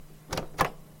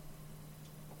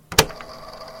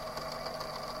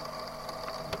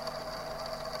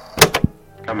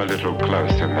Come a little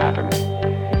closer, madam.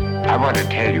 I want to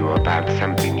tell you about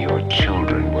something your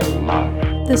children will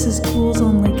love. This is Ghouls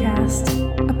Only Cast,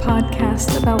 a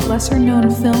podcast about lesser-known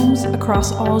films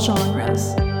across all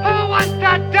genres. Who wants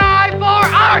to die for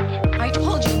art? I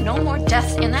told you, no more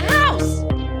deaths in the house!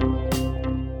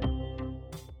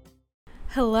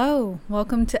 Hello,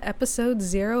 welcome to episode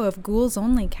 0 of Ghouls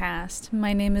Only Cast.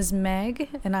 My name is Meg,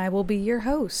 and I will be your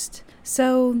host.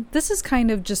 So, this is kind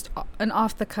of just an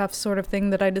off-the-cuff sort of thing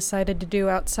that I decided to do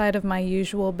outside of my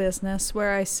usual business,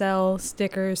 where I sell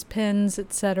stickers, pins,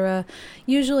 etc.,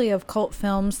 usually of cult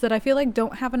films that I feel like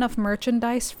don't have enough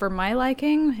merchandise for my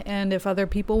liking, and if other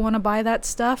people want to buy that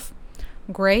stuff,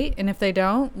 great, and if they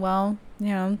don't, well,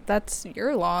 that's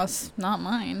your loss, not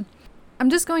mine. I'm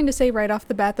just going to say right off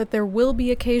the bat that there will be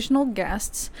occasional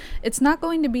guests. It's not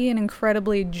going to be an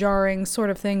incredibly jarring sort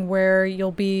of thing where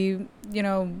you'll be,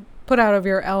 put out of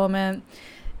your element.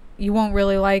 You won't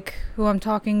really like who I'm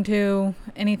talking to,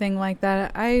 anything like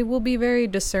that. I will be very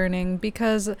discerning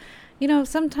because,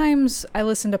 sometimes I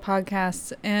listen to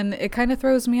podcasts and it kind of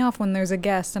throws me off when there's a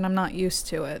guest and I'm not used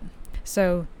to it.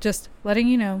 So just letting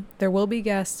you know, there will be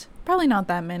guests, probably not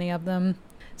that many of them.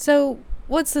 So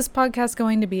what's this podcast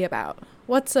going to be about?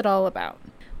 What's it all about?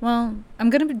 Well,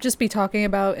 I'm going to just be talking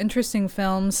about interesting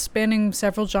films spanning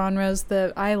several genres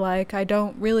that I like. I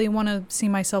don't really want to see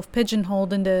myself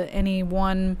pigeonholed into any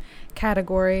one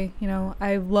category.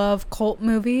 I love cult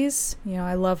movies.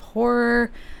 I love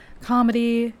horror,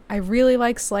 comedy. I really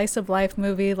like slice of life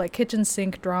movie, like kitchen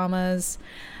sink dramas.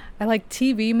 I like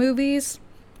TV movies,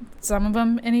 some of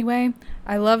them anyway.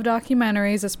 I love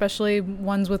documentaries, especially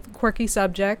ones with quirky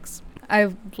subjects.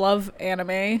 I love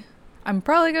anime. I'm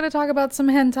probably going to talk about some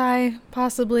hentai,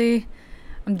 possibly.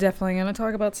 I'm definitely going to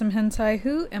talk about some hentai.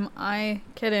 Who am I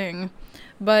kidding?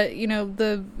 But,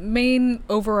 the main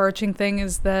overarching thing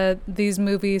is that these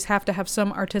movies have to have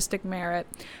some artistic merit.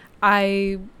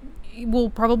 I will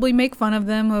probably make fun of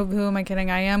them. Who am I kidding?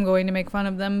 I am going to make fun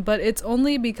of them, but it's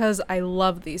only because I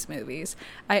love these movies.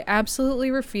 I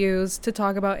absolutely refuse to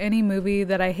talk about any movie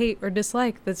that I hate or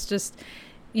dislike. That's just...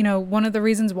 one of the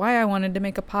reasons why I wanted to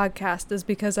make a podcast is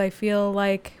because I feel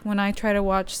like when I try to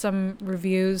watch some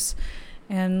reviews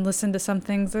and listen to some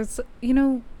things, there's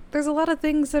a lot of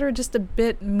things that are just a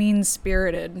bit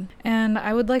mean-spirited. And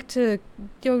I would like to,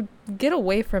 get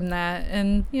away from that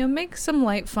and, make some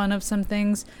light fun of some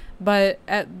things. But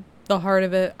at the heart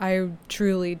of it, I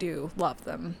truly do love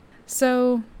them.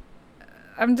 So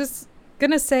I'm just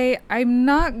going to say I'm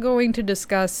not going to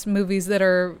discuss movies that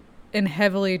are in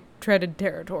heavily treaded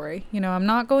territory. I'm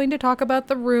not going to talk about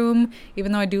The Room,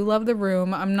 even though I do love The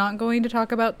Room. I'm not going to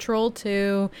talk about Troll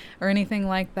 2 or anything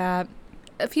like that.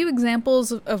 A few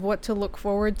examples of what to look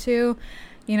forward to.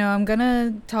 I'm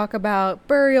gonna talk about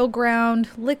Burial Ground,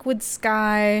 Liquid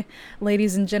Sky,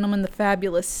 Ladies and Gentlemen, The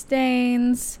Fabulous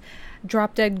Stains,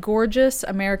 Drop Dead Gorgeous,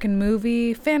 American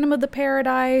Movie, Phantom of the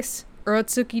Paradise,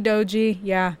 Urotsuki Doji.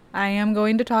 Yeah, I am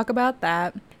going to talk about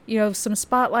that. Some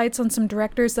spotlights on some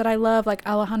directors that I love, like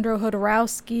Alejandro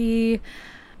Jodorowsky.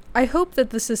 I hope that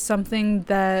this is something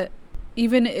that,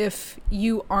 even if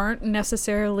you aren't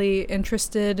necessarily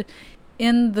interested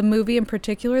in the movie in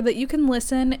particular, that you can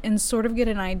listen and sort of get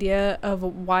an idea of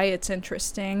why it's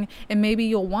interesting, and maybe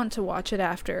you'll want to watch it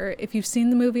after. If you've seen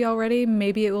the movie already,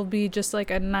 maybe it will be just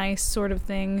like a nice sort of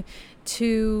thing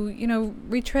to,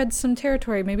 retread some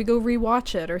territory, maybe go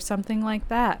rewatch it or something like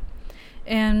that.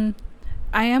 And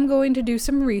I am going to do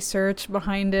some research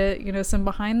behind it, some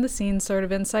behind the scenes sort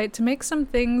of insight to make some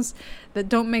things that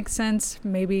don't make sense,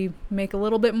 maybe make a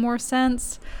little bit more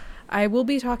sense. I will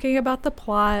be talking about the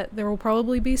plot. There will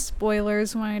probably be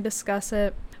spoilers when I discuss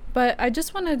it. But I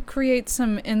just want to create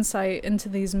some insight into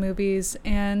these movies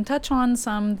and touch on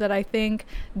some that I think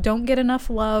don't get enough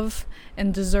love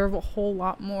and deserve a whole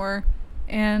lot more.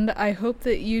 And I hope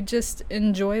that you just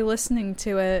enjoy listening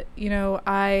to it.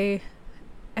 I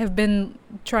have been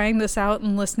trying this out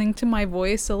and listening to my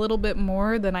voice a little bit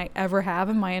more than I ever have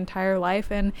in my entire life,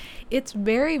 and it's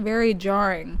very, very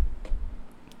jarring.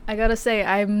 I gotta say,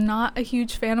 I'm not a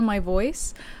huge fan of my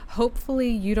voice. Hopefully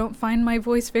you don't find my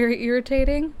voice very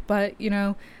irritating, but,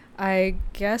 I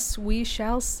guess we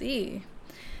shall see.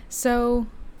 So,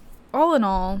 all in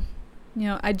all,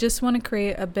 I just want to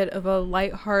create a bit of a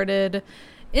lighthearted,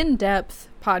 in-depth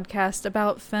podcast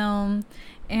about film,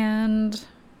 and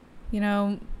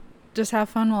just have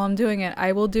fun while I'm doing it.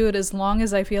 I will do it as long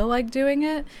as I feel like doing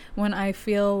it. When I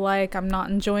feel like I'm not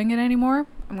enjoying it anymore,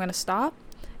 I'm going to stop.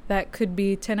 That could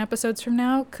be 10 episodes from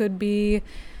now, could be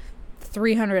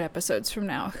 300 episodes from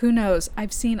now. Who knows?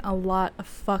 I've seen a lot of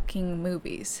fucking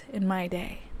movies in my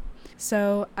day.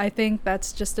 So I think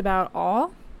that's just about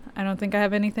all. I don't think I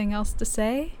have anything else to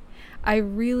say. I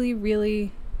really,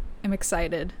 really am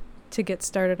excited to get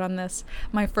started on this.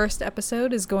 My first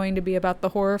episode is going to be about the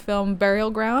horror film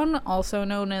Burial Ground, also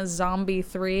known as Zombie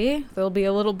 3. There'll be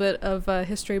a little bit of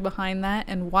history behind that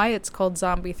and why it's called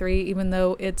Zombie 3, even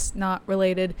though it's not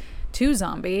related to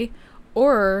Zombie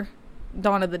or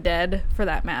Dawn of the Dead, for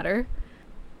that matter.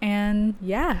 And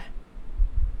yeah,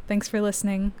 thanks for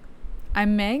listening.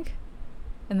 I'm Meg,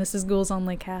 and this is Ghouls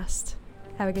Only Cast.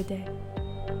 Have a good day.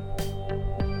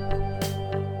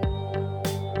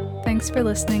 Thanks for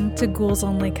listening to Ghouls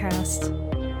Only Cast.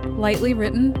 Lightly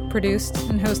written, produced,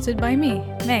 and hosted by me,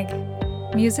 Meg.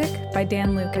 Music by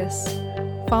Dan Lucas.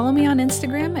 Follow me on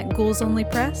Instagram at Ghouls Only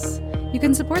Press. You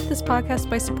can support this podcast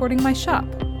by supporting my shop,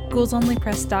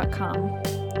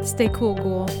 ghoulsonlypress.com. Stay cool,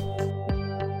 ghoul.